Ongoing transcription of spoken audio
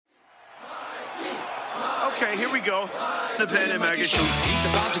Okay, here we go. The Planet Mikey Show. He's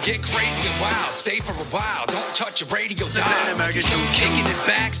about to get crazy and wild. Stay for a while. Don't touch your radio dial. Planet Mikey Show. Kicking it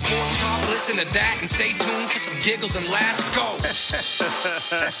back, sports talk. Listen to that and stay tuned for some giggles and laughs. Go.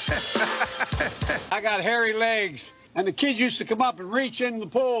 I got hairy legs, and the kids used to come up and reach in the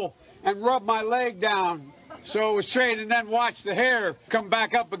pool and rub my leg down so it was straight, and then watch the hair come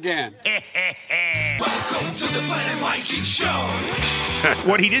back up again. Welcome to the Planet Mikey Show.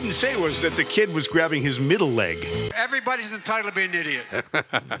 What he didn't say was that the kid was grabbing his middle leg. Everybody's entitled to be an idiot.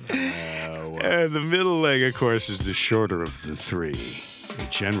 The middle leg, of course, is the shorter of the three,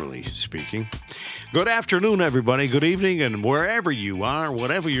 generally speaking. Good afternoon, everybody. Good evening, and wherever you are,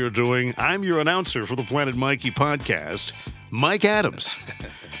 whatever you're doing, I'm your announcer for the Planet Mikey podcast, Mike Adams.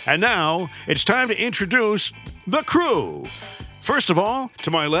 And now, it's time to introduce the crew. First of all, to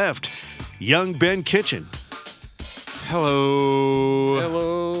my left, young Ben Kitchen. Hello.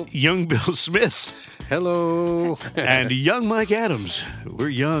 Hello. Young Bill Smith. Hello. And young Mike Adams. We're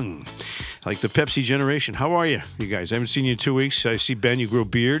young. Like the Pepsi generation. How are you guys? I haven't seen you in 2 weeks. I see, Ben, you grow a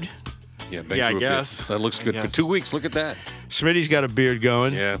beard. Yeah, Ben Yeah, I grew a beard. guess. That looks good for Yes. 2 weeks. Look at that. Smitty's got a beard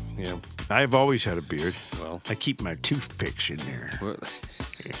going. Yeah. I've always had a beard. Well. I keep my toothpicks in there. Well,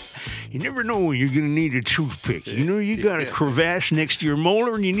 You never know when you're going to need a toothpick. You know, you got a crevasse next to your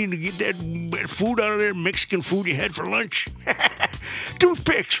molar and you need to get that food out of there, Mexican food you had for lunch.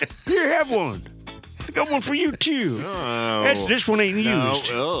 Toothpicks. Here, have one. I got one for you, too. Oh. This one ain't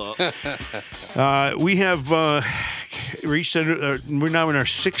used. We have reached, we're now in our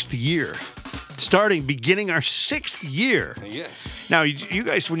 6th year. Beginning our 6th year. yes. Now, you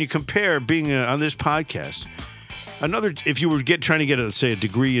guys, when you compare being on this podcast, if you were trying to get, let's say, a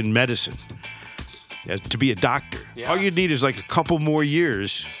degree in medicine, to be a doctor, all you'd need is like a couple more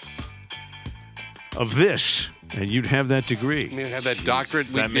years of this, and you'd have that degree. I mean, have that doctorate.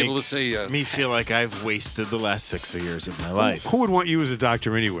 That We'd be able to makes say, me feel like I've wasted the last 6 years of my life. Who would want you as a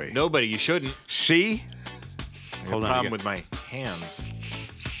doctor anyway? Nobody, you shouldn't. See? I Hold on, have a I problem got- with my hands.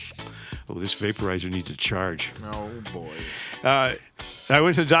 Oh, this vaporizer needs a charge. Oh, boy. I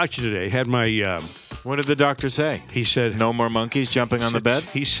went to the doctor today, had my... What did the doctor say? he said... No more monkeys jumping on the bed?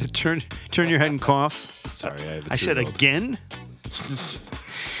 He said, turn your head and cough. Sorry, I have a I said, two-year-old. again?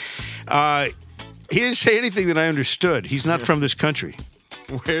 He didn't say anything that I understood. He's not from this country.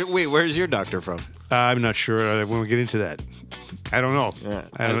 Where's your doctor from? I'm not sure. I won't get into that. I don't know. Yeah.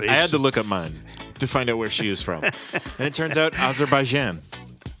 I don't know. I had to look up mine to find out where she is from. And it turns out Azerbaijan.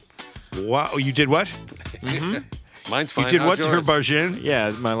 Wow, you did what? mine's fine. You did How's what to her, yours? Barjan?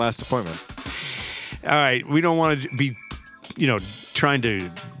 Yeah, my last appointment. All right, we don't want to be, trying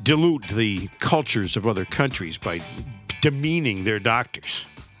to dilute the cultures of other countries by demeaning their doctors.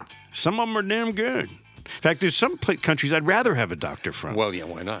 Some of them are damn good. In fact, there's some countries I'd rather have a doctor from Well, yeah,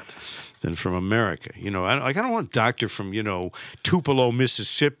 why not? than from America. I don't want a doctor from, Tupelo,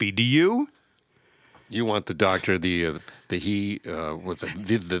 Mississippi. Do you? You want the doctor, the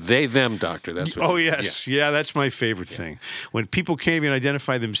they, them doctor. That's what Oh, yes. Yeah, that's my favorite thing. When people can't even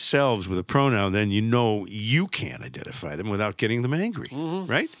identify themselves with a pronoun, then you can't identify them without getting them angry,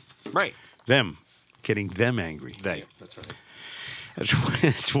 right? Right. Them. Getting them angry. They. Yeah, that's right.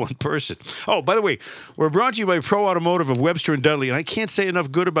 That's one person. Oh, by the way, we're brought to you by Pro Automotive of Webster and Dudley, and I can't say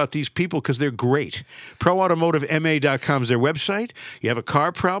enough good about these people because they're great. ProAutomotiveMA.com is their website. You have a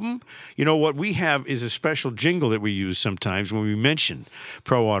car problem? You know what we have is a special jingle that we use sometimes when we mention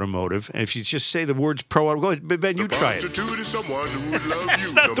Pro Automotive. And if you just say the words Pro Automotive, go ahead, Ben, you try it. Prostitute is someone who would love That's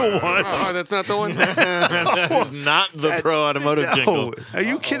you. not no the matter one. how. Oh, that's not the one. That is not the pro automotive No. jingle. Are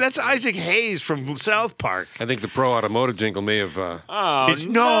you kidding? That's Isaac Hayes from South Park. I think the pro automotive jingle may have It's gone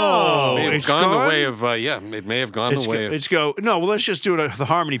the gone? way of it may have gone the way of. Let's go. No, well, let's just do the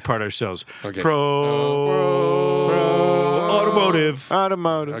harmony part ourselves. Okay. Pro Automotive.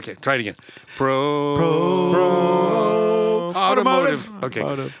 Automotive. Okay, try it again. Pro automotive. Okay.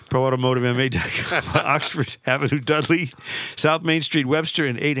 ProAutomotiveMA.com. Oxford Avenue, Dudley, South Main Street, Webster,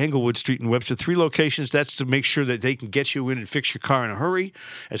 and 8 Englewood Street in Webster. 3 locations. That's to make sure that they can get you in and fix your car in a hurry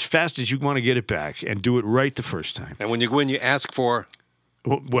as fast as you want to get it back and do it right the first time. And when you go in, you ask for.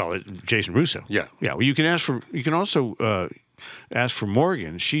 Well, Jason Russo. Yeah. Yeah. Well, you can ask for. You can also ask for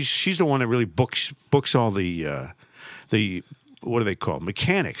Morgan. She's the one that really books all the what do they call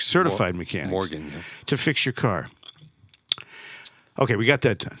mechanics, certified mechanics. Morgan, yeah. To fix your car. Okay, we got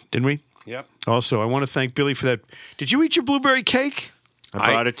that done, didn't we? Yep. Also, I want to thank Billy for that. Did you eat your blueberry cake?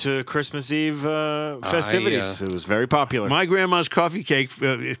 I brought it to Christmas Eve festivities. It was very popular. My grandma's coffee cake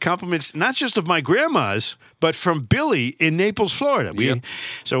compliments not just of my grandma's, but from Billy in Naples, Florida. Yep.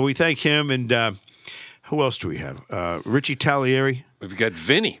 So we thank him. And who else do we have? Richie Talieri. We've got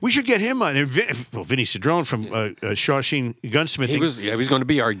Vinny. We should get him on. Vinny Cedrone from Shawshing Gunsmithing. He was going to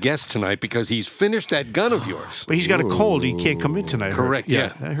be our guest tonight because he's finished that gun of yours. But he's got a cold. He can't come in tonight. Correct,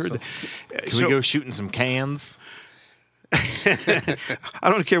 yeah. I heard that. Can we go shooting some cans? I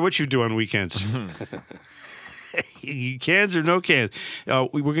don't care what you do on weekends. Cans or no cans. We're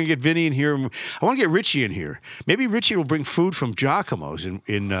going to get Vinny in here. I want to get Richie in here. Maybe Richie will bring food from Giacomo's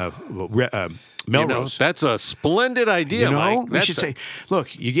in Melrose. That's a splendid idea, Mike. We should say,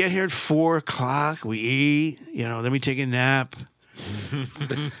 look, you get here at 4 o'clock, we eat, then we take a nap.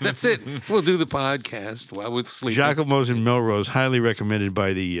 That's it. We'll do the podcast while we're sleeping. Giacomo's in Melrose, highly recommended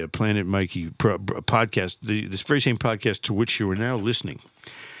by the Planet Mikey podcast, this very same podcast to which you are now listening,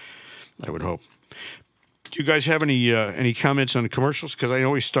 I would hope. Do you guys have any comments on the commercials? Because I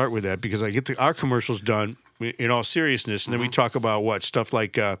always start with that because I get our commercials done in all seriousness, and then we talk about what? Stuff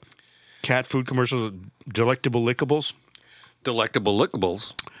like cat food commercials, Delectable Lickables. Delectable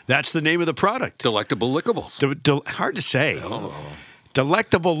Lickables. That's the name of the product. Delectable Lickables. Hard to say. Oh.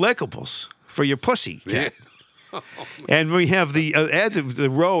 Delectable Lickables for your pussy cat. Yeah. And we have the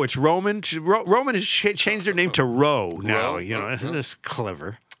Row. It's Roman. Roman has changed their name to Row now. Row? Isn't this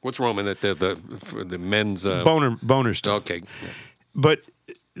clever? What's Roman? The men's boner stuff. Okay. But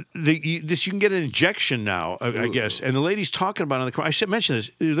you can get an injection now, I guess. And the lady's talking about it on the. I mentioned this.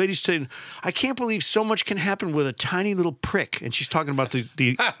 The lady's saying, "I can't believe so much can happen with a tiny little prick." And she's talking about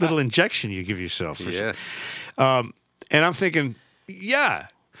the little injection you give yourself. Yeah. And I'm thinking, yeah.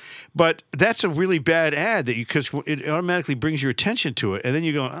 But that's a really bad ad because it automatically brings your attention to it, and then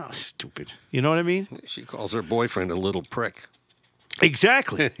you go, "Oh, stupid." You know what I mean? She calls her boyfriend a little prick.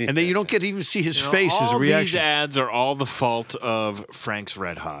 Exactly. And then you don't get to even see his face, his reaction. All these ads are all the fault of Frank's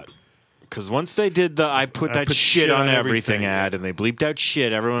Red Hot. Because once they did the I put shit on everything ad and they bleeped out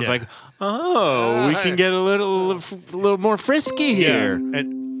shit, everyone's like, oh, we can get a little more frisky here.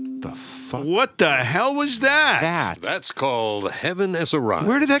 And the fuck? What the hell was that? That's called Heaven Has Arrived.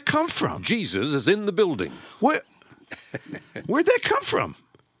 Where did that come from? Jesus is in the building. Where'd that come from?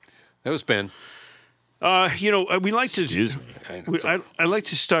 That was Ben. We like to. Excuse me. I like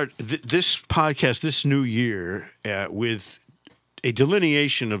to start this podcast this new year with a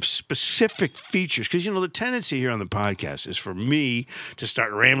delineation of specific features because the tendency here on the podcast is for me to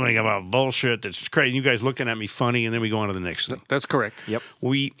start rambling about bullshit that's crazy. You guys looking at me funny, and then we go on to the next thing. That's correct. Yep.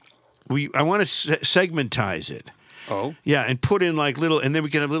 I want to segmentize it. Oh. Yeah, and put in like little, and then we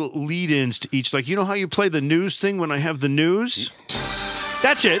can have little lead-ins to each. Like how you play the news thing when I have the news.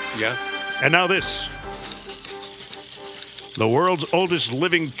 That's it. Yeah. And now this. The world's oldest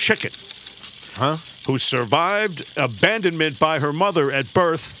living chicken, who survived abandonment by her mother at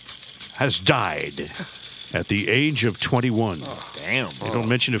birth, has died at the age of 21. Oh, damn. They don't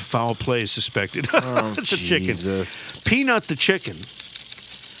mention if foul play is suspected. It's a chicken. Peanut the chicken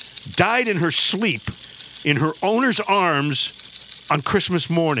died in her sleep in her owner's arms on Christmas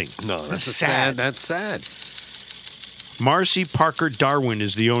morning. No, that's sad. That's sad. Marcy Parker Darwin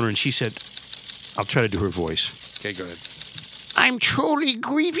is the owner, and she said, I'll try to do her voice. Okay, go ahead. I'm truly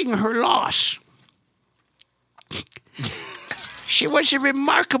grieving her loss. She was a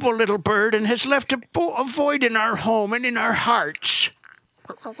remarkable little bird and has left a void in our home and in our hearts.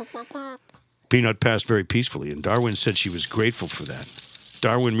 Peanut passed very peacefully, and Darwin said she was grateful for that.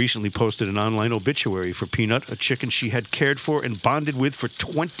 Darwin recently posted an online obituary for Peanut, a chicken she had cared for and bonded with for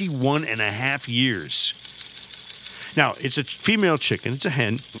 21 and a half years. Now, it's a female chicken. It's a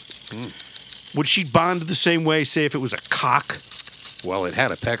hen. Would she bond the same way, say, if it was a cock? Well, it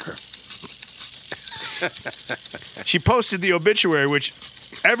had a pecker. She posted the obituary, which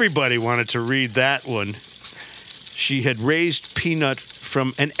everybody wanted to read that one. She had raised Peanut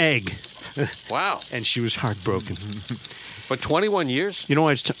from an egg. Wow. And she was heartbroken. But 21 years? You know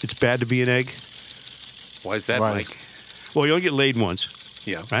why it's bad to be an egg? Why is that, Mike? Well, you only get laid once.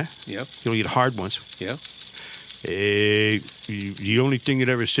 Yeah. Right? Yeah. You only get hard once. Yeah. The only thing that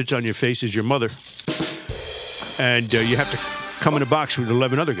ever sits on your face is your mother. And you have to come in a box with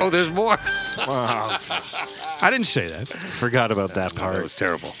 11 other guys. Oh, there's more. Wow. I didn't say that. Forgot about that part. That was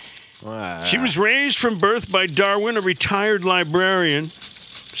terrible. Wow. She was raised from birth by Darwin, a retired librarian,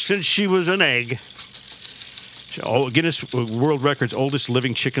 since she was an egg. Guinness World Records, oldest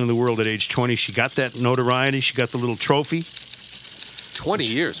living chicken in the world at age 20. She got that notoriety. She got the little trophy. 20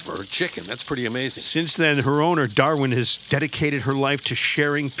 years for a chicken. That's pretty amazing. Since then, her owner, Darwin, has dedicated her life to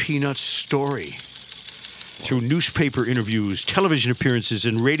sharing Peanut's story. Through newspaper interviews, television appearances,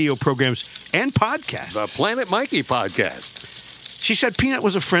 and radio programs, and podcasts. The Planet Mikey podcast. She said Peanut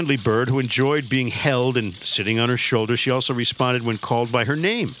was a friendly bird who enjoyed being held and sitting on her shoulder. She also responded when called by her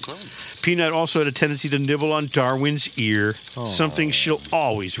name. Peanut also had a tendency to nibble on Darwin's ear, something she'll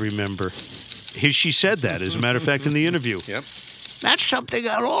always remember. She said that, as a matter of fact, in the interview. Yep. That's something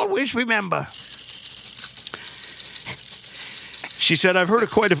I'll always remember. She said, I've heard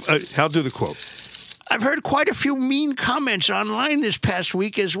I'll do the quote. I've heard quite a few mean comments online this past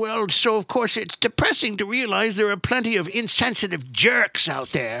week as well, so of course it's depressing to realize there are plenty of insensitive jerks out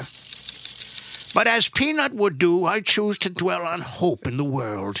there. But as Peanut would do, I choose to dwell on hope in the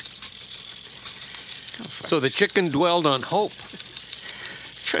world. So the chicken dwelled on hope.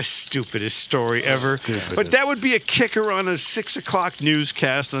 The stupidest story ever. But that would be a kicker on a 6 o'clock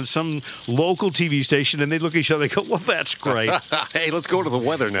newscast on some local TV station, and they'd look at each other and go, well, that's great. Hey, let's go to the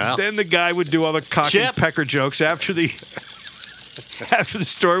weather now. Then the guy would do all the cock and pecker jokes after the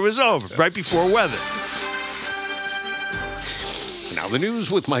story was over, right before weather. Now the news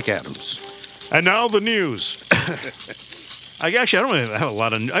with Mike Adams. And now the news. I don't really have a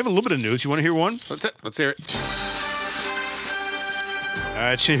lot of. I have a little bit of news. You want to hear one? Let's hear it.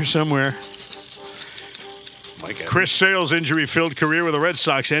 It's here somewhere. Chris Sale's injury-filled career with the Red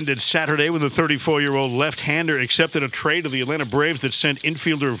Sox ended Saturday when the 34-year-old left-hander accepted a trade of the Atlanta Braves that sent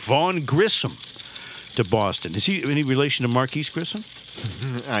infielder Vaughn Grissom to Boston. Is he any relation to Marquise Grissom?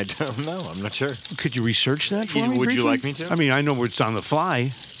 I don't know. I'm not sure. Could you research that for me? Would you like me to? I mean, I know it's on the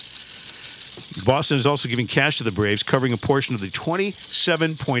fly. Boston is also giving cash to the Braves, covering a portion of the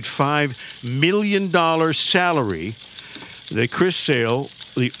 $27.5 million salary that Chris Sale,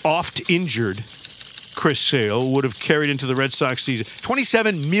 the oft-injured Chris Sale, would have carried into the Red Sox season.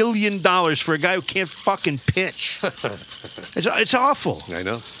 $27 million for a guy who can't fucking pitch. It's awful. I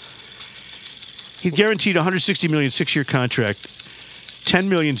know. He guaranteed $160 million, 6-year contract. $10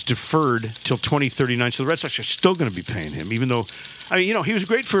 million's deferred till 2039. So the Red Sox are still going to be paying him, even though, he was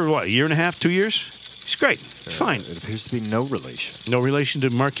great for, a year and a half, 2 years? He's great. He's fine. It appears to be no relation. No relation to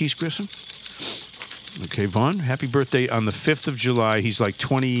Marquise Grissom? Okay, Vaughn, happy birthday on the 5th of July. He's like 2?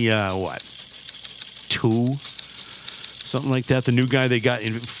 Something like that. The new guy they got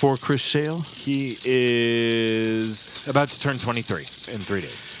for Chris Sale? He is about to turn 23 in 3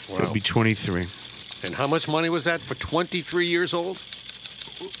 days. Wow. He'll be 23. And how much money was that for 23 years old?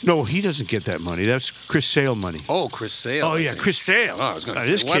 No, he doesn't get that money. That's Chris Sale money. Oh, Chris Sale. Oh, yeah, Chris Sale. Oh, I was gonna say,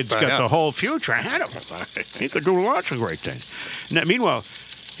 this what kid's the got hell? the whole future ahead of him. He could do lots of great things. Now, meanwhile,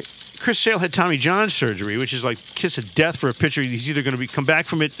 Chris Sale had Tommy John surgery, which is like kiss of death for a pitcher. He's either going to come back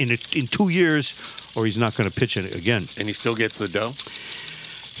from it in 2 years, or he's not going to pitch it again. And he still gets the dough?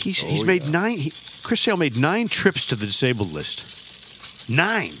 He's made 9. Chris Sale made 9 trips to the disabled list.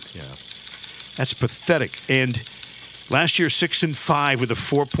 9. Yeah. That's pathetic. And last year, 6-5 with a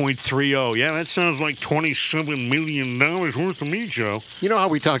 4.30. Yeah, that sounds like $27 million worth to me, Joe. You know how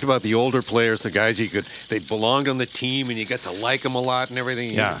we talked about the older players, the guys they belonged on the team and you got to like them a lot and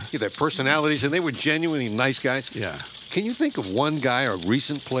everything? Yeah. Their personalities, and they were genuinely nice guys? Yeah. Can you think of one guy, a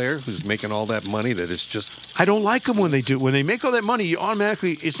recent player, who's making all that money that is just... I don't like them when they do. When they make all that money, you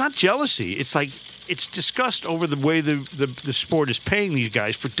automatically... It's not jealousy. It's like... It's disgust over the way the sport is paying these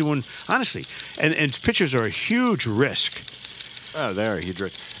guys for doing... Honestly. And pitchers are a huge risk. Oh, they're a huge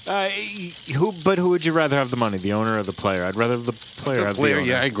risk. Who would you rather have the money, the owner or the player? I'd rather the player have the owner.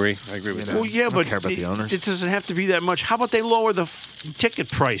 Yeah, I agree. I agree with that. Well, yeah, I don't but care about the owners. It doesn't have to be that much. How about they lower the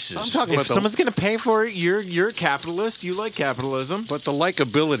ticket prices? I'm talking If about someone's going to pay for it, you're a capitalist. You like capitalism. But the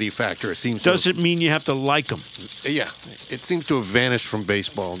likability factor, it seems Doesn't mean you have to like them. Yeah, it seems to have vanished from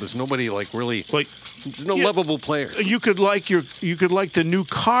baseball. There's nobody really... There's no lovable players. You could like the new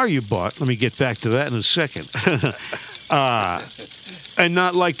car you bought. Let me get back to that in a second. And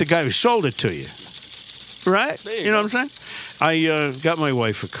not like the guy who sold it to you. Right? You know what I'm saying? I got my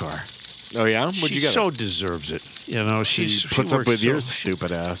wife a car. Oh, yeah? What'd She you get? so deserves it. You know, she puts up works with your so-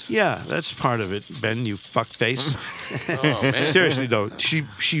 stupid ass. Yeah, that's part of it, Ben, you fuckface. Oh, man. Seriously, though,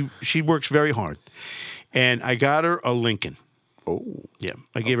 she works very hard. And I got her a Lincoln. Oh. Yeah,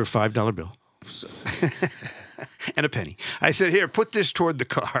 I gave her a $5 bill. And a penny. I said, here, put this toward the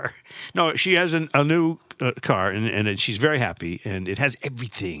car. No, she has a new car, and she's very happy, and it has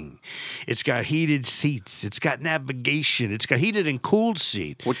everything. It's got heated seats. It's got navigation. It's got heated and cooled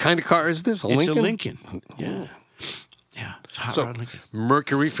seat. What kind of car is this? It's a Lincoln. Yeah. Yeah. It's a hot So, rod Lincoln.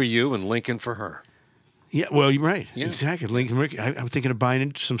 Mercury for you and Lincoln for her. Yeah, well, you're right. Yeah. Exactly. Lincoln Mercury. I'm thinking of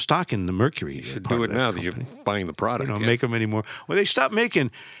buying some stock in the Mercury. You should do it now that you're buying the product. They don't make them anymore. Well, they stopped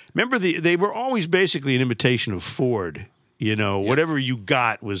making. Remember, they were always basically an imitation of Ford. You know, whatever you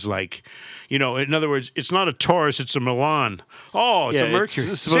got was like, in other words, it's not a Taurus, it's a Milan. Oh, it's a Mercury.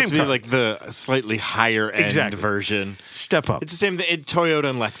 It's supposed to be car. like the slightly higher end version. Step up. It's the same thing. Toyota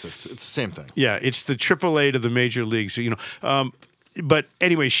and Lexus. It's the same thing. Yeah, it's the AAA to the major leagues. But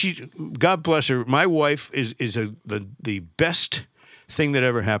anyway, God bless her. My wife is the best thing that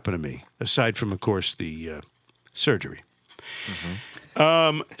ever happened to me, aside from, of course, the surgery.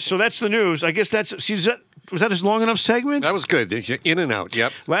 So that's the news. I guess was that a long enough segment? That was good. In and out.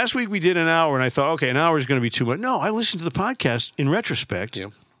 Yep. Last week we did an hour, and I thought, okay, an hour is going to be too much. No, I listened to the podcast in retrospect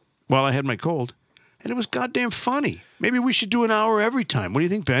while I had my cold, and it was goddamn funny. Maybe we should do an hour every time. What do you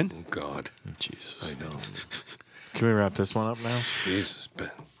think, Ben? Oh, God. Jesus. I know. Can we wrap this one up now? Jesus,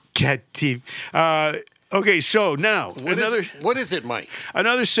 Ben. Cat teeth. Okay, so now What is it, Mike?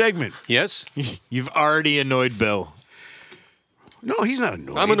 Another segment. Yes? You've already annoyed Bill. No, he's not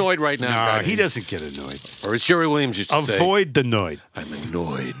annoyed. I'm annoyed right now. No, he doesn't get annoyed. Or as Jerry Williams used to say. Avoid the annoyed. I'm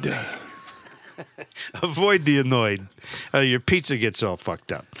annoyed. Avoid the annoyed. Your pizza gets all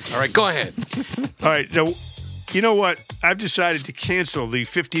fucked up. All right, go ahead. All right, now, you know what? I've decided to cancel the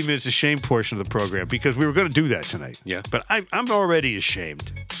 15 minutes of shame portion of the program because we were going to do that tonight. Yeah. But I'm already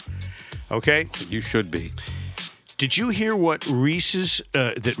ashamed. Okay? You should be. Did you hear what the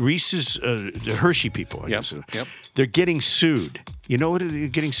Hershey people, I guess, Yep. they're getting sued. You know what they're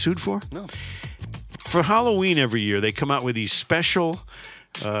getting sued for? No. For Halloween every year, they come out with these special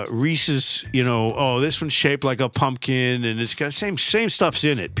Reese's, this one's shaped like a pumpkin, and it's got same stuff's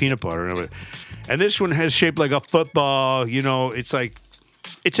in it, peanut butter and everything. And this one has shaped like a football. It's like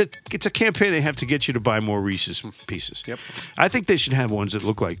it's a campaign they have to get you to buy more Reese's Pieces. Yep. I think they should have ones that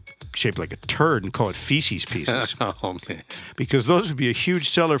look like shaped like a turd and call it Feces Pieces. Oh, man. Because those would be a huge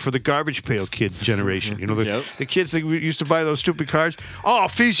seller for the garbage pail kid generation. The kids that used to buy those stupid cards. Oh,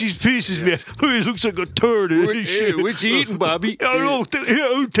 Feces Pieces, man. It looks like a turd. Hey, what you eating, Bobby? I'll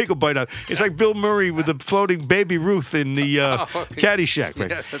take a bite out. It's like Bill Murray with the floating baby Ruth in the Caddyshack. Right?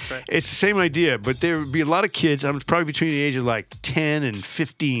 Yeah, that's right. It's the same idea, but there would be a lot of kids, probably between the age of like 10 and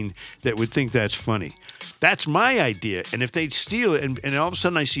 15, that would think that's funny. That's my idea. And if they steal it and all of a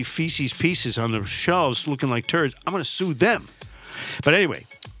sudden I see Feces Pieces on the shelves looking like turds, I'm going to sue them. But anyway,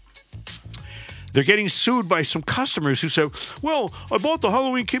 they're getting sued by some customers who say, well, I bought the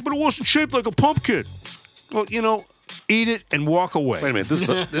Halloween cake, but it wasn't shaped like a pumpkin. Well, eat it and walk away. Wait a minute. This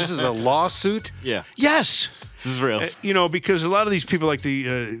is a lawsuit? Yeah. Yes. This is real. Because a lot of these people like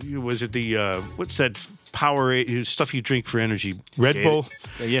what's that Powerade stuff you drink for energy? Red Bull?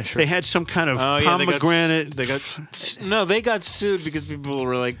 Yeah, sure. They had some kind of pomegranate. They got sued because people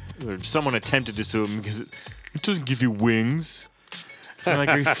were like, or someone attempted to sue them because it doesn't give you wings. I'm like,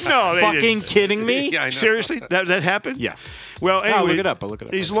 are you fucking kidding me? Yeah, I know. Seriously? That happened? Yeah. Well, anyway, I'll look it up.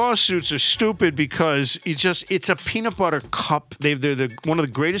 These lawsuits are stupid because it's a peanut butter cup. They're one of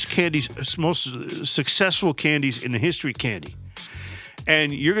the greatest candies, most successful candies in the history of candy.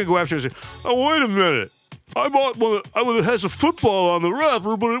 And you're going to go after and say, oh, wait a minute. I bought one that has a football on the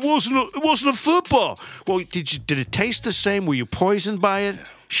wrapper, but it wasn't a football. Well, did it taste the same? Were you poisoned by it?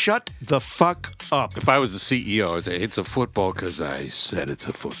 Shut the fuck up. If I was the CEO, I'd say it's a football because I said it's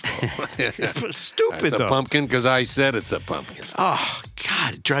a football. It's stupid, It's though. a pumpkin because I said it's a pumpkin. Oh,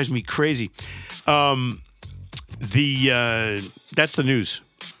 God, it drives me crazy. That's the news.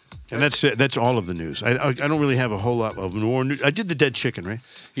 And that's all of the news. I don't really have a whole lot of more news. I did the dead chicken, right?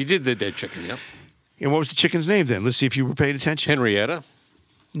 You did the dead chicken, yep. And what was the chicken's name then? Let's see if you were paying attention. Henrietta?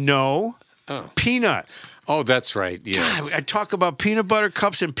 No. Oh. Peanut. Oh, that's right, yes. God, I talk about peanut butter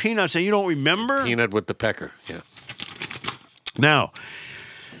cups and peanuts, and you don't remember? Peanut with the pecker, yeah. Now.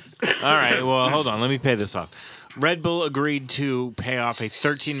 All right, well, hold on. Let me pay this off. Red Bull agreed to pay off a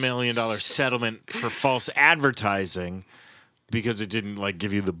 $13 million settlement for false advertising because it didn't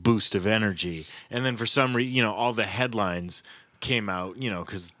give you the boost of energy. And then for some reason, all the headlines came out,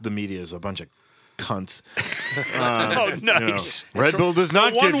 because the media is a bunch of cunts. Oh, nice. Red Bull does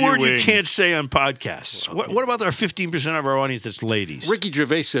not give you one word wings. you can't say on podcasts. What about our 15% of our audience that's ladies? Ricky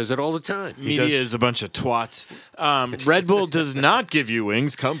Gervais says it all the time. Media is a bunch of twats. Red Bull does not give you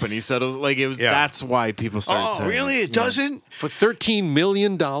wings. Company settles That's why people started saying. Oh, really? It doesn't? For $13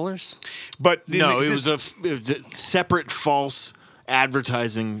 million? But no, it was a separate false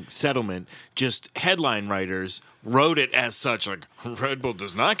advertising settlement. Just headline writers wrote it as such, like Red Bull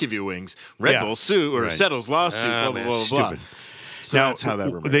does not give you wings. Red Bull settles lawsuit. Blah blah blah blah. So now, that's how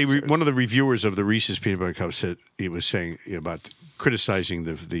that remains. One of the reviewers of the Reese's Peanut Butter Cup said he was saying about criticizing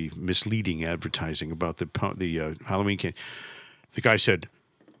the misleading advertising about the Halloween candy. The guy said,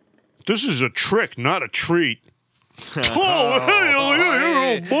 "This is a trick, not a treat." You're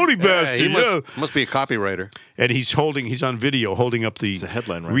a money bastard. He must be a copywriter. And he's on video holding up the a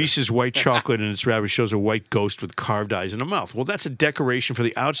headline writer. Reese's white chocolate, and its wrapper shows a white ghost with carved eyes and a mouth. Well, that's a decoration for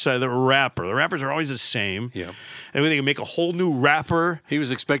the outside of the wrapper. The wrappers are always the same. Yeah. And they can make a whole new wrapper. He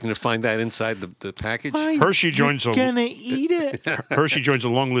was expecting to find that inside the package. Hershey joins Gonna eat it. Hershey joins a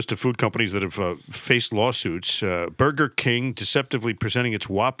long list of food companies that have faced lawsuits. Burger King deceptively presenting its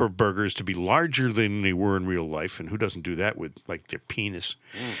Whopper burgers to be larger than they were in real life, and who doesn't do that with like their penis?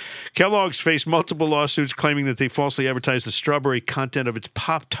 Kellogg's faced multiple lawsuits claiming that they falsely advertised the strawberry content of its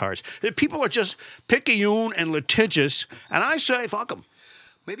Pop-Tarts. People are just picayune and litigious, and I say fuck them.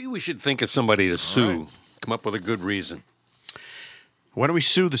 Maybe we should think of somebody to sue. Come up with a good reason. Why don't we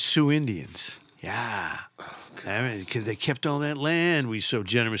sue the Sioux Indians? Yeah. Because they kept all that land we so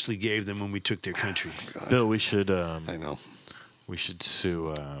generously gave them when we took their country. Bill, we should. I know. We should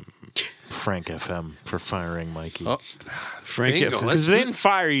sue Frank FM for firing Mikey. Oh, Frank bingo. FM. Because if they didn't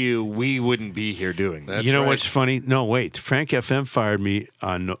fire you, we wouldn't be here doing that. That's You know right. what's funny? No, wait. Frank FM fired me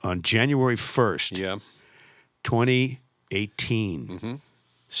on January 1st, Yeah. 2018.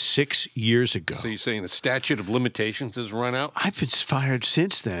 6 years ago. So you're saying the statute of limitations has run out? I've been fired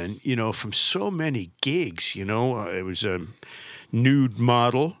since then, from so many gigs, it was a nude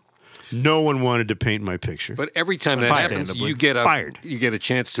model. No one wanted to paint my picture. But every time that happens, you get a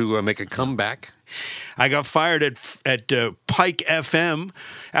chance to make a comeback. I got fired at Pike FM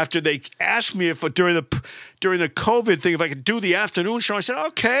after they asked me if during the COVID thing if I could do the afternoon show. I said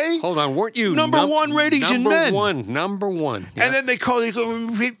okay. Hold on, weren't you number one ratings in men? Number one. Yeah. And then they called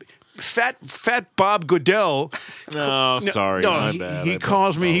Fat Bob Goodell. No, sorry, my bad. He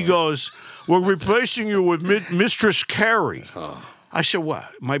calls me. He goes, "We're replacing you with Mistress Carrie." I said, "What?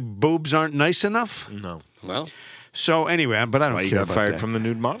 My boobs aren't nice enough?" No. Well, so anyway, but I don't Why you care got about fired that. from the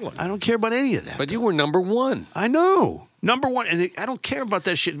nude modeling? I don't care about any of that. but you were number one. I know. Number one, and I don't care about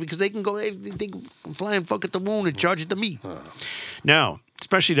that shit because they can go, they can fly and fuck at the moon and charge it to me. Now,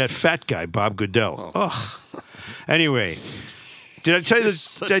 especially that fat guy, Bob Goodell. Ugh. Anyway, did I tell you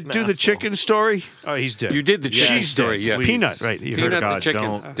did I do the chicken story? Oh, he's dead. You did the chicken She's story, dead. yeah. Peanut, right. You heard Peanut it. the God, chicken,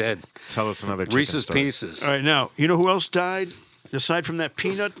 don't. dead. Tell us another chicken Reese's story. Pieces. All right, now, you know who else died aside from that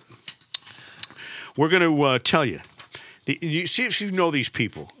peanut? We're going to tell you. You see if you know these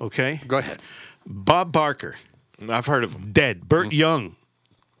people, okay? Go ahead. Bob Barker, I've heard of him. dead. Burt Young,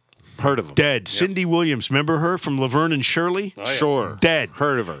 Heard of him. dead. Cindy Williams, remember her from Laverne and Shirley? Sure. Dead.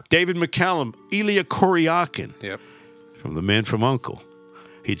 Heard of her. David McCallum, Elia Koryakin Yep. from The Man from U.N.C.L.E.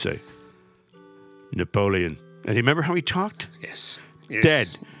 He'd say, Napoleon. And you remember how he talked? Yes. Dead.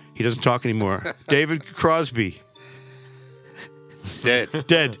 He doesn't talk anymore. David Crosby, Dead.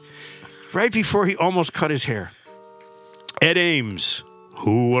 dead. Right before he almost cut his hair. Ed Ames,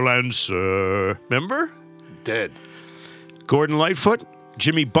 who will answer? Remember? Dead. Gordon Lightfoot,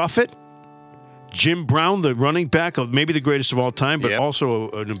 Jimmy Buffett, Jim Brown, the running back of maybe the greatest of all time, but Yep. also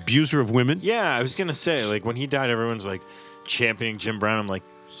an abuser of women. Yeah, I was going to say, like, when he died, everyone's like championing Jim Brown. I'm like,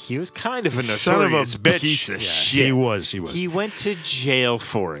 he was kind of a Son of a notorious bitch. piece of Yeah, shit. He was. He went to jail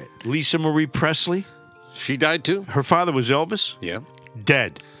for it. Lisa Marie Presley, She died too? her father was Elvis, Yeah.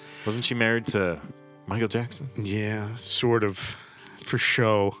 dead. Wasn't she married to Michael Jackson? Yeah, sort of, for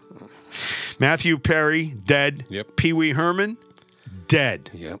show. Matthew Perry, dead. Yep. Pee Wee Herman, dead.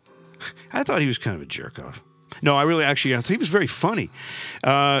 Yep. I thought he was kind of a jerk off. No, I thought he was very funny.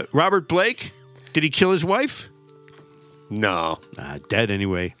 Robert Blake, did he kill his wife? No. Dead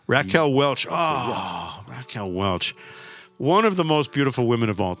anyway. Raquel Welch. Oh, Raquel Welch. One of the most beautiful women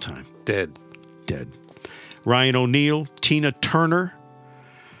of all time. Dead. Dead. Ryan O'Neal, Tina Turner,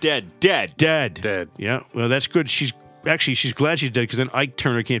 Dead. dead. Dead. Yeah, well, that's good. She's glad she's dead because then Ike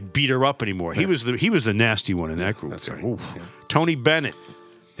Turner can't beat her up anymore. He was the nasty one in that group. That's right. Ooh. Tony Bennett,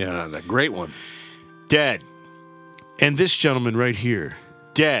 Yeah, that great one. Dead. and this gentleman right here,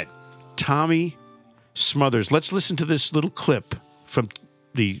 Dead. Tommy Smothers. Let's listen to this little clip from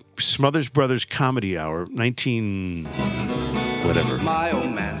the Smothers Brothers Comedy Hour, 19 whatever. My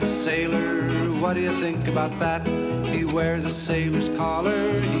old man's a sailor, what do you think about that? He wears a sailor's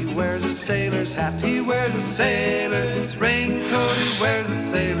collar, he wears a sailor's hat, he wears a sailor's raincoat, he wears a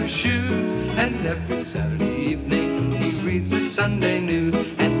sailor's shoes, and every Saturday evening he reads the Sunday news.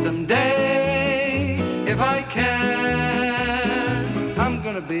 And someday, if I can, I'm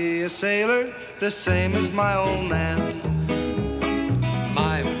gonna be a sailor, the same as my old man.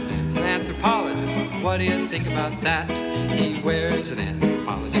 My old man's an anthropologist. What do you think about that? He wears an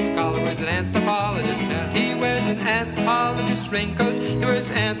anthropologist's collar, wears an anthropologist hat. He wears an anthropologist raincoat. He wears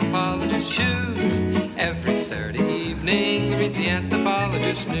anthropologist shoes. Every Saturday evening he reads the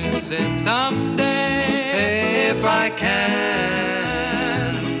anthropologist news. And someday, if I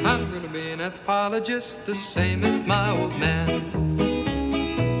can, I'm gonna be an anthropologist the same as my old man.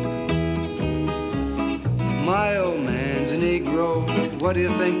 My old man's a Negro. What do you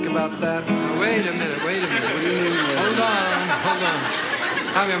think about that? Wait a minute. What do you mean? Hold on.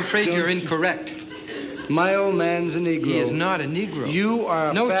 I'm afraid you're incorrect. My old man's a Negro. He is not a Negro. You are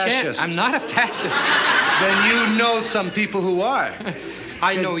a no fascist. Chance. I'm not a fascist. Then you know some people who are.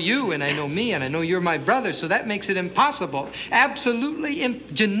 I know you, and I know me, and I know you're my brother, so that makes it impossible, absolutely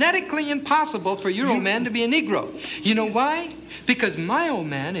genetically impossible for your old man to be a Negro. You know why? Because my old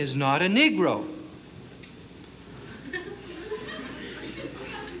man is not a Negro.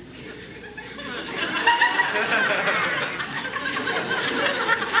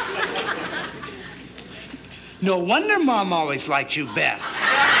 No wonder Mom always liked you best.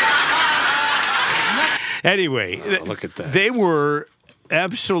 Anyway, look at that. They were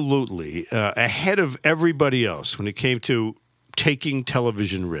absolutely ahead of everybody else when it came to taking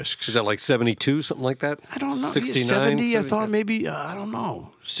television risks. Is that like 72, something like that? I don't know. 69, 70, I thought maybe, I don't know.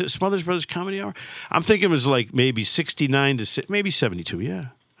 Smothers Brothers Comedy Hour? I'm thinking it was like maybe 69 to maybe 72, yeah.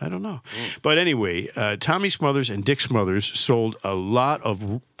 I don't know. But anyway, Tommy Smothers and Dick Smothers sold a lot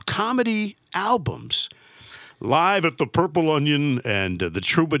of comedy albums. Live at the Purple Onion and the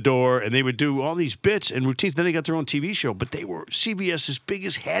Troubadour, and they would do all these bits and routines. Then they got their own TV show, but they were CBS's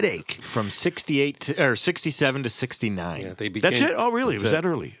biggest headache. From 67 to 69. Yeah, they became, that's it? Oh, really? Was that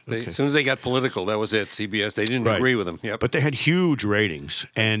early? As soon as they got political, that was it. CBS, they didn't agree with them. Yep. But they had huge ratings,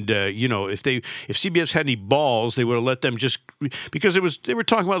 and if CBS had any balls, they would have let them just because they were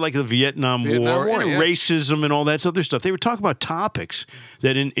talking about like the Vietnam War and racism and all that other stuff. They were talking about topics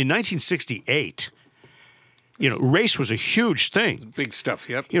that in 1968. Race was a huge thing. Big stuff,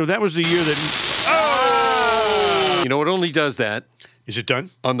 yep. That was the year that... Oh! It only does that. Is it done?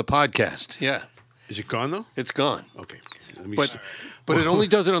 On the podcast, yeah. Is it gone, though? It's gone. Okay. But it only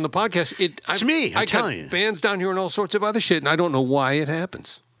does it on the podcast. It's me, I'm telling you. Bands down here and all sorts of other shit, and I don't know why it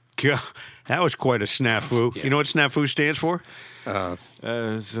happens. God, that was quite a snafu. Yeah. You know what snafu stands for?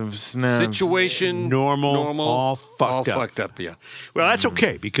 Situation. Normal. All fucked up, yeah. Well, that's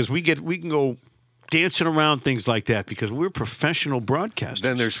okay, because we can go... dancing around things like that because we're professional broadcasters.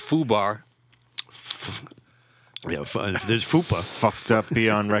 Then there's FUBAR. There's FUPA. Fucked up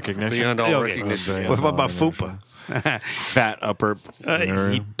beyond recognition. Beyond all recognition. What about FUPA? Fat upper.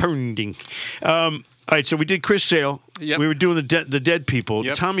 Pounding. All right, so we did Chris Sale. Yep. We were doing the dead people.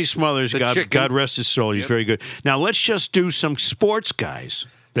 Yep. Tommy Smothers, God rest his soul. He's very good. Now, let's just do some sports guys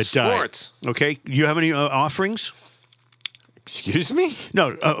that died. Okay? You have any offerings? Excuse me?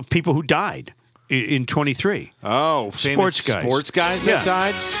 No, people who died. In 23. Oh, famous sports guys that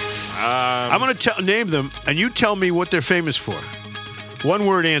died? I'm going to name them, and you tell me what they're famous for. One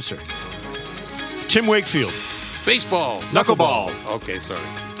word answer. Tim Wakefield. Baseball. Knuckleball. Okay, sorry.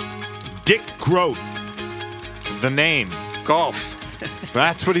 Dick Groat. The name. Golf.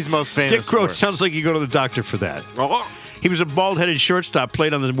 That's what he's most famous Dick Groat for. Sounds like you go to the doctor for that. Oh. He was a bald-headed shortstop,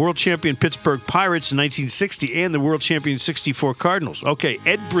 played on the world champion Pittsburgh Pirates in 1960 and the world champion 64 Cardinals. Okay,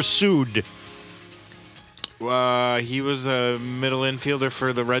 Ed Brasoud. He was a middle infielder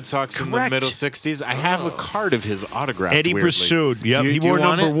for the Red Sox in the middle 60s. I have a card of his autograph. Eddie Brasoud. Yep, he wore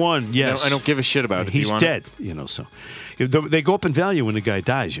number 1. Yes. I don't give a shit about it. He's dead, so. They go up in value when the guy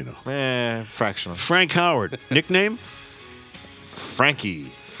dies, Fractional. Frank Howard. Nickname?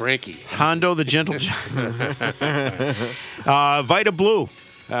 Frankie. Hondo the Gentle Vita Blue.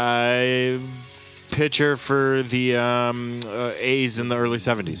 Pitcher for the A's in the early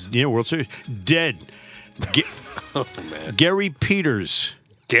 70s. Yeah, World Series. Dead. Man. Gary Peters.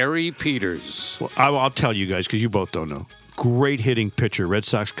 Well, I'll tell you guys because you both don't know. Great hitting pitcher. Red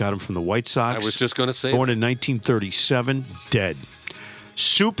Sox got him from the White Sox. I was just going to say. Born in 1937. Dead.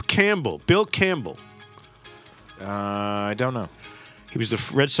 Soup Campbell. Bill Campbell. I don't know. He was the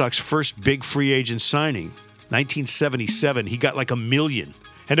Red Sox first big free agent signing. 1977. He got like $1 million.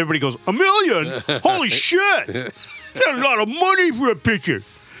 And everybody goes, $1 million? Holy shit. That's a lot of money for a pitcher.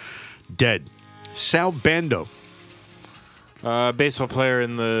 Dead. Sal Bando. Baseball player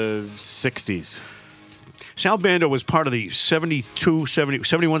in the 60s. Sal Bando was part of the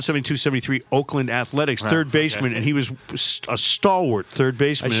 71, 72, 73 Oakland Athletics, third baseman, and he was a stalwart third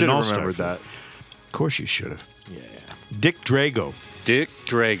baseman. I should have remembered that. Of course you should have. Yeah. Dick Drago.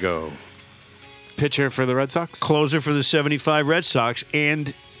 Pitcher for the Red Sox? Closer for the 75 Red Sox,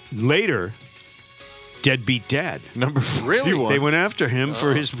 and later deadbeat dad. Number 41. They went after him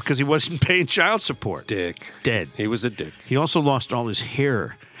because he wasn't paying child support. Dick. Dead. He was a dick. He also lost all his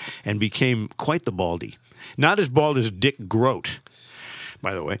hair and became quite the baldy. Not as bald as Dick Groat,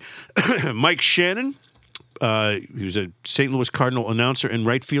 by the way. Mike Shannon, he was a St. Louis Cardinal announcer and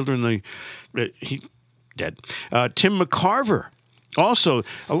right fielder he dead. Tim McCarver. Also,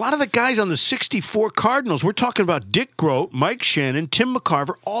 a lot of the guys on the 64 Cardinals, we're talking about Dick Groat, Mike Shannon, Tim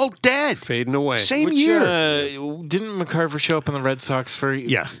McCarver, all dead. Fading away. Same year. Didn't McCarver show up in the Red Sox for...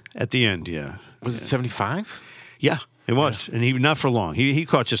 Yeah, at the end, yeah. Was it 75? Yeah, it was. Yeah. And he not for long. He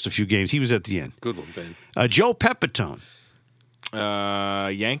caught just a few games. He was at the end. Good one, Ben. Joe Pepitone.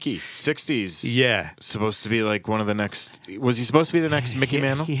 Yankee, 60s. Yeah. Supposed to be like one of the next... Was he supposed to be the next Mickey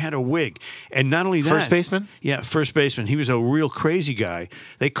Mantle? He had a wig. And not only that... First baseman? Yeah, first baseman. He was a real crazy guy.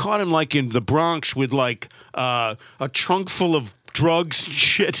 They caught him like in the Bronx with like a trunk full of drugs and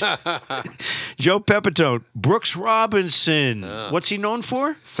shit. Joe Pepitone. Brooks Robinson. What's he known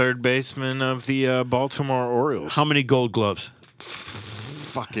for? Third baseman of the Baltimore Orioles. How many Gold Gloves?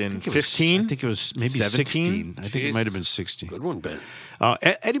 Fucking 15? I think it was maybe 17? 16. I think it might have been 16. Good one, Ben.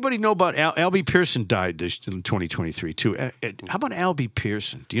 Anybody know about Albie Pearson died in 2023, too. How about Albie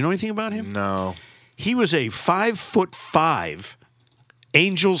Pearson? Do you know anything about him? No. He was a 5'5"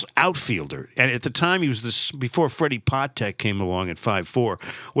 Angels outfielder. And at the time, he was before Freddie Patek came along at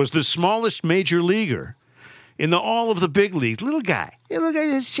 5'4", was the smallest major leaguer in all of the big leagues. Little guy. Little guy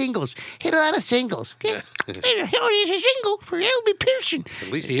hit singles. Hit a lot of singles. Here's a single for Albie Pearson. At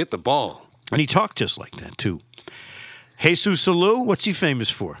least he hit the ball. And he talked just like that, too. Jesus Alou, what's he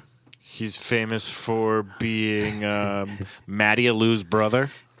famous for? He's famous for being Matty Alou's brother.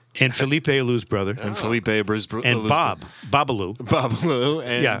 And Felipe Alou's brother. And Felipe Alou's brother. And Bob Alou. Bob Alou.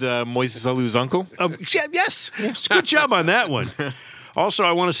 And Moises Alou's uncle. Yes. Good job on that one. Also,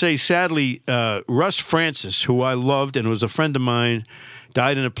 I want to say, sadly, Russ Francis, who I loved and was a friend of mine,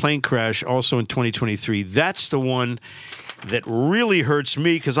 died in a plane crash also in 2023. That's the one that really hurts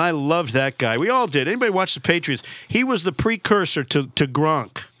me because I loved that guy. We all did. Anybody watch the Patriots? He was the precursor to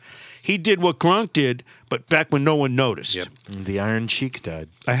Gronk. He did what Gronk did, but back when no one noticed. Yep. The Iron Sheik died.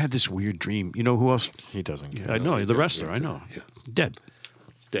 I had this weird dream. You know who else? He doesn't care. I know, the wrestler. I know. Yeah. Dead.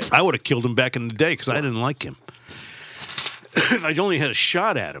 I would have killed him back in the day because I didn't like him. If I'd only had a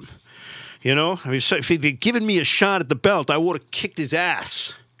shot at him. You know? I mean, if he'd given me a shot at the belt, I would have kicked his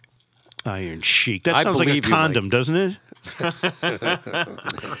ass. Iron Sheik. That sounds like a condom, doesn't it?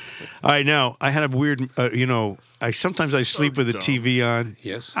 All right, now, I had a weird, sometimes I sleep with the TV on.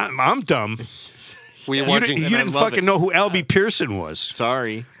 Yes. I'm dumb. Were you You watching? didn't fucking know who Albie Pearson was.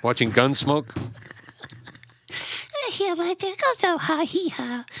 Sorry. Watching Gunsmoke?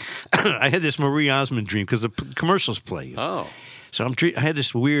 I had this Marie Osmond dream because the commercials play. Oh. So I had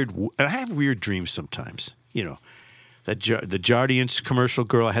this I have weird dreams sometimes, you know. The Jardiance commercial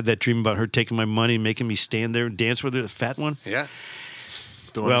girl, I had that dream about her taking my money and making me stand there and dance with her, the fat one. Yeah.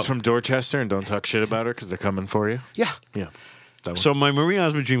 The one from Dorchester, and don't talk shit about her because they're coming for you. Yeah. Yeah. So my Marie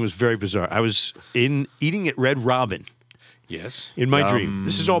Osmond dream was very bizarre. I was eating at Red Robin. Yes. In my dream.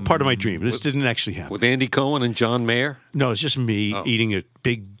 This is all part of my dream. This didn't actually happen. With Andy Cohen and John Mayer? No, it's just me eating a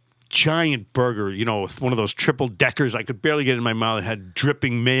big, giant burger, with one of those triple deckers. I could barely get it in my mouth. It had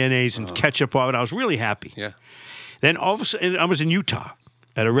dripping mayonnaise and ketchup on it. I was really happy. Yeah. Then all of a sudden, I was in Utah,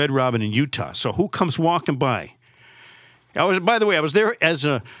 at a Red Robin in Utah. So who comes walking by? By the way, I was there I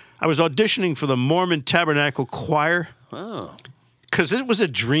was auditioning for the Mormon Tabernacle Choir. Oh. Because it was a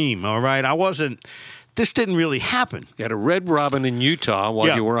dream, all right? This didn't really happen. You had a Red Robin in Utah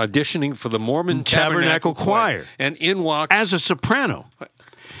while you were auditioning for the Mormon Tabernacle Choir. And in walks... As a soprano.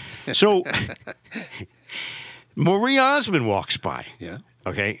 So, Marie Osmond walks by. Yeah.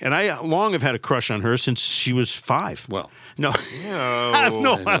 Okay, and I long have had a crush on her since she was 5. Well, no,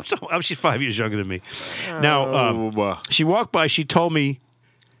 she's 5 years younger than me. Now, she walked by. She told me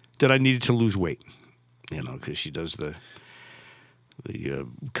that I needed to lose weight, because she does the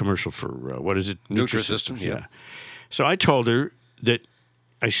commercial for what is it? Nutrisystem. Yeah. So I told her that.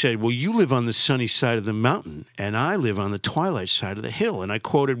 I said, well, you live on the sunny side of the mountain, and I live on the twilight side of the hill. And I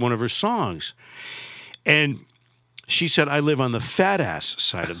quoted one of her songs, and she said, I live on the fat ass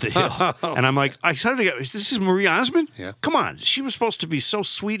side of the hill. And I'm like, I started to go, this is Marie Osmond? Yeah. Come on. She was supposed to be so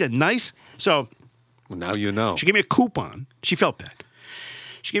sweet and nice. So well, now you know. She gave me a coupon. She felt bad.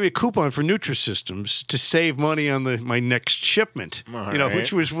 She gave me a coupon for Nutrisystems to save money on my next shipment,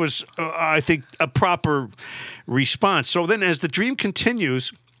 which was I think, a proper response. So then as the dream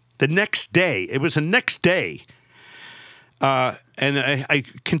continues, the next day, it was the next day, and I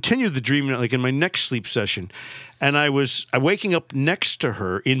continued the dream like in my next sleep session, and I waking up next to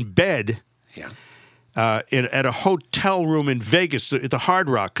her in bed, at a hotel room in Vegas, at the Hard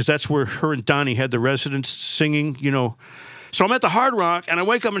Rock, because that's where her and Donnie had the residents singing, So I'm at the Hard Rock, and I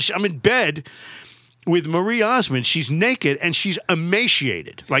wake up, and I'm in bed with Marie Osmond. She's naked, and she's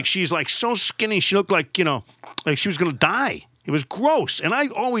emaciated. Like, she's, like, so skinny, she looked like, like she was going to die. It was gross, and I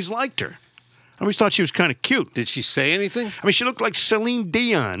always liked her. I always thought she was kind of cute. Did she say anything? I mean, she looked like Celine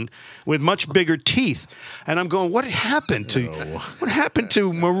Dion with much bigger teeth. And I'm going, what happened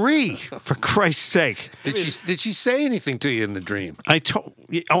to Marie, for Christ's sake? Did she say anything to you in the dream? I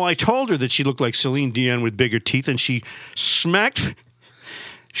told her that she looked like Celine Dion with bigger teeth, and she smacked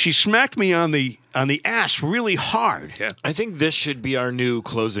me on the ass really hard. Yeah. I think this should be our new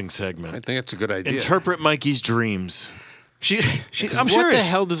closing segment. I think that's a good idea. Interpret Mikey's dreams. I'm serious. What the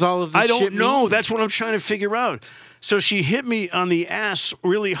hell does all of this I don't shit know. mean? That's what I'm trying to figure out. So she hit me on the ass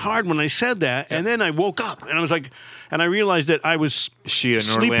really hard when I said that, and then I woke up and I was like, and I realized that I was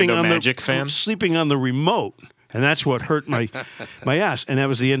sleeping Orlando on Magic fan? sleeping on the remote, and that's what hurt my ass. And that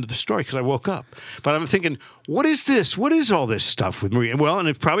was the end of the story because I woke up. But I'm thinking, what is this? What is all this stuff with Marie? Well, and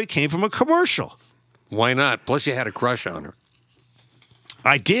it probably came from a commercial. Why not? Plus, you had a crush on her.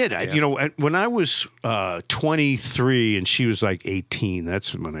 I did. When I was 23 and she was like 18,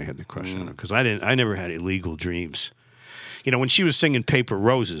 that's when I had the crush on her because I never had illegal dreams. When she was singing Paper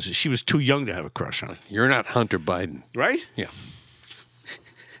Roses, she was too young to have a crush on her. You're not Hunter Biden. Right? Yeah.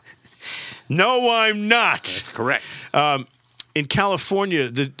 No, I'm not. That's correct. In California,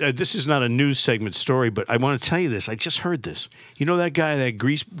 this is not a news segment story, but I want to tell you this. I just heard this. You know that guy, that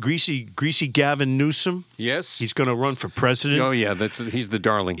greasy Gavin Newsom? Yes. He's going to run for president. Oh, yeah. He's the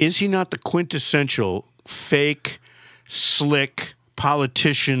darling. Is he not the quintessential fake, slick,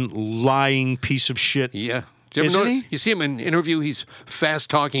 politician, lying piece of shit? Yeah. Do you ever notice? You see him in an interview, he's fast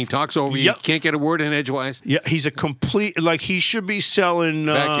talking, he talks over you, can't get a word in edgewise. Yeah, he's a complete, like he should be selling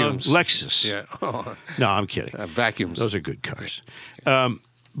vacuums. Lexus. Yeah. Oh. No, I'm kidding. Vacuums. Those are good cars.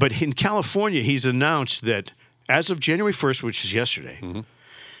 But in California, he's announced that as of January 1st, which is yesterday,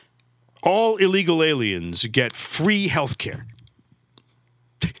 all illegal aliens get free health care.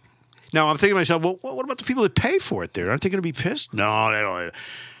 Now, I'm thinking to myself, well, what about the people that pay for it there? Aren't they going to be pissed? No, they don't.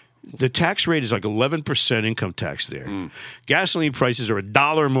 The tax rate is like 11% income tax there. Gasoline prices are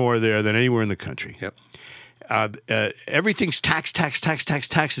 $1 more there than anywhere in the country. Yep. Everything's taxes.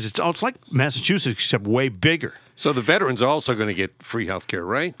 It's like Massachusetts, except way bigger. So the veterans are also going to get free health care,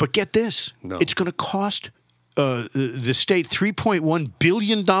 right? But get this. No. It's going to cost the state $3.1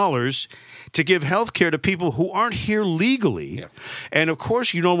 billion to give health care to people who aren't here legally. Yeah. And, of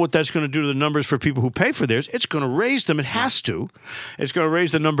course, you know what that's going to do to the numbers for people who pay for theirs. It's going to raise them. It has to. It's going to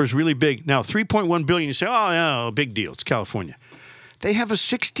raise the numbers really big. Now, $3.1 billion, you say, oh, yeah, big deal. It's California. They have a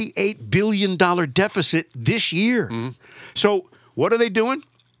 $68 billion deficit this year. So what are they doing?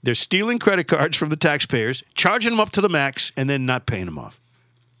 They're stealing credit cards from the taxpayers, charging them up to the max, and then not paying them off.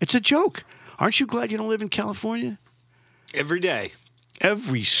 It's a joke. Aren't you glad you don't live in California? Every day.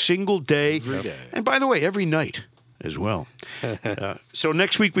 Every single day. Every day. And by the way, every night as well. So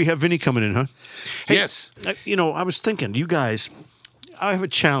next week we have Vinny coming in, huh? Hey, yes. I was thinking, you guys, I have a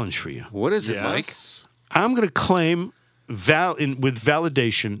challenge for you. What is it, Mike? I'm going to claim with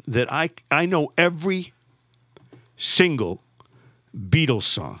validation that I know every single Beatles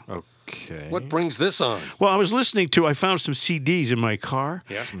song. Okay. What brings this on? Well, I found some CDs in my car,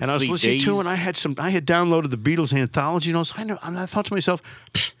 and I was listening to, and I had downloaded the Beatles anthology, and I thought to myself,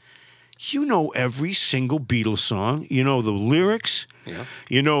 you know every single Beatles song, you know the lyrics,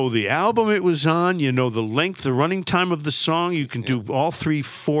 you know the album it was on, you know the length, the running time of the song, you can do all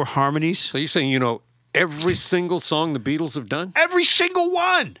 3-4 harmonies. So you're saying you know every single song the Beatles have done? Every single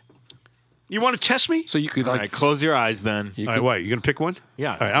one. You want to test me? So you could All right, close your eyes then. All right, what? You going to pick one?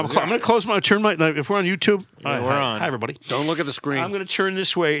 Yeah. All right, I'm going to close my, if we're on YouTube. Yeah, we're on. Hi, everybody. Don't look at the screen. I'm going to turn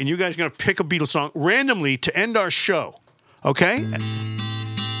this way, and you guys are going to pick a Beatles song randomly to end our show. Okay?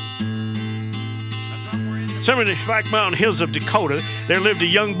 Somewhere in the Black Mountain Hills of Dakota, there lived a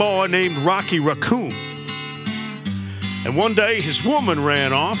young boy named Rocky Raccoon. And one day, his woman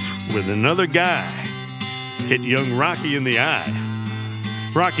ran off with another guy. Hit young Rocky in the eye.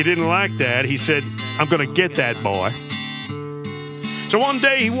 Rocky didn't like that. He said, I'm going to get that boy. So one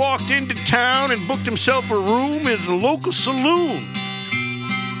day he walked into town and booked himself a room at a local saloon.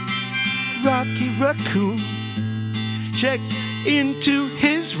 Rocky Raccoon checked into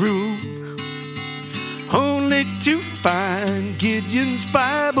his room, only to find Gideon's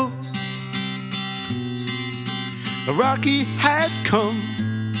Bible. Rocky had come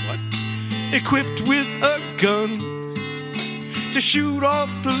equipped with a gun to shoot off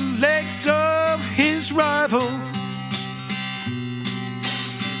the legs of his rival.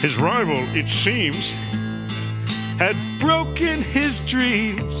 His rival, it seems, had broken his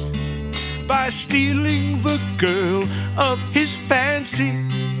dreams by stealing the girl of his fancy.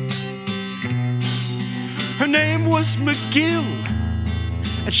 Her name was McGill,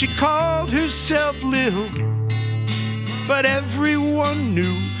 and she called herself Lil, but everyone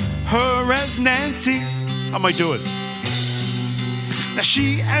knew her as Nancy. How am I doing? Now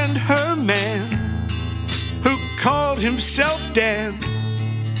she and her man, who called himself Dan,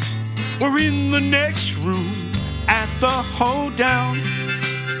 were in the next room at the hoedown.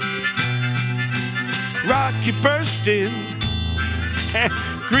 Rocky burst in,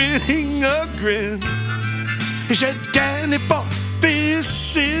 grinning a grin. He said, Danny boy,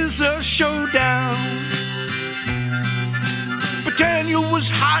 this is a showdown. But Daniel was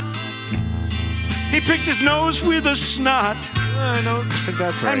hot. He picked his nose with a snot. I don't think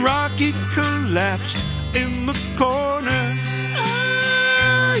that's right. And Rocky collapsed in the corner.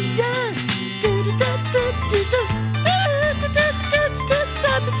 Ah, yeah.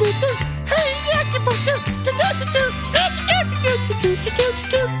 Hey,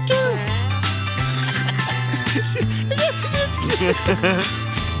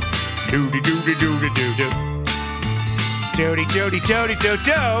 doody doody doody doo doo. Doody doody doody doo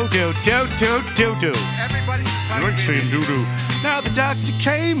doo doo doo doo doo doo. Everybody, Doo doo. Now the doctor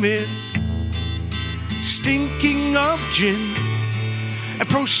came in, stinking of gin, and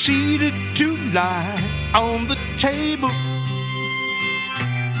proceeded to lie on the table.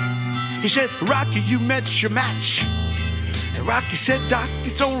 He said, Rocky, you met your match. And Rocky said, Doc,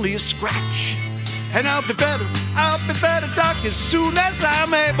 it's only a scratch. And I'll be better, Doc, as soon as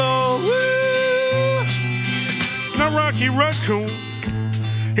I'm able. Woo! Now Rocky Raccoon,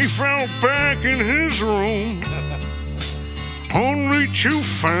 he fell back in his room, only to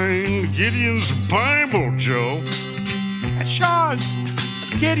find Gideon's Bible, Joe. And sure as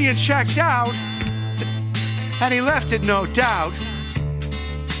Gideon checked out, and he left it, no doubt,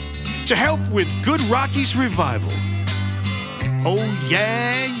 to help with good Rocky's revival. Oh,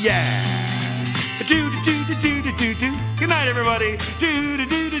 yeah, yeah. Do-do-do-do-do-do-do. Good night, everybody.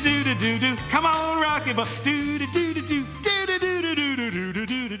 Do-do-do-do-do-do-do. Come on, Rocky, but do-do-do.